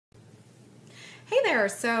Hey there,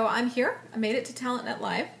 so I'm here. I made it to TalentNet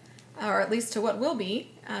Live, or at least to what will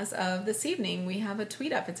be as of this evening. We have a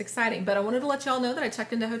tweet up. It's exciting, but I wanted to let y'all know that I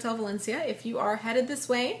checked into Hotel Valencia. If you are headed this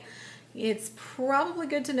way, it's probably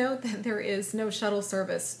good to note that there is no shuttle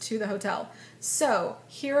service to the hotel. So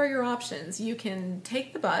here are your options. You can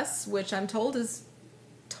take the bus, which I'm told is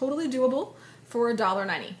totally doable for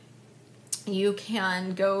 $1.90. You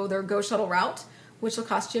can go their Go Shuttle route, which will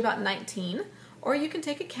cost you about $19. Or you can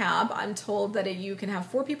take a cab. I'm told that you can have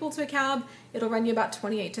 4 people to a cab. It'll run you about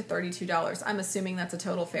 $28 to $32. I'm assuming that's a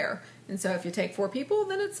total fare. And so if you take 4 people,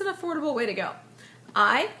 then it's an affordable way to go.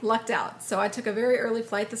 I lucked out. So I took a very early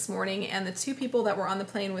flight this morning, and the 2 people that were on the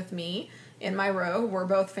plane with me in my row were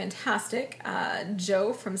both fantastic.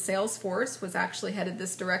 Joe from Salesforce was actually headed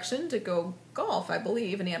this direction to go golf, I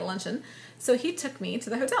believe, and he had a luncheon. So he took me to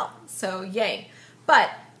the hotel. So yay. But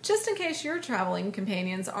just in case your traveling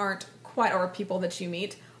companions aren't quite, or people that you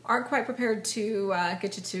meet aren't quite prepared to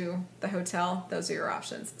get you to the hotel, those are your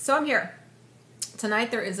options. So I'm here.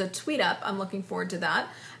 Tonight there is a tweet up. I'm looking forward to that.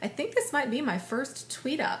 I think this might be my first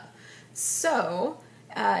tweet up. So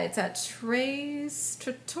it's at Tres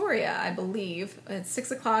Trattoria, I believe. It's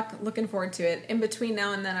 6 o'clock. Looking forward to it. In between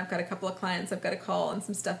now and then, I've got a couple of clients I've got to call and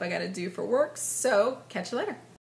some stuff I got to do for work. So catch you later.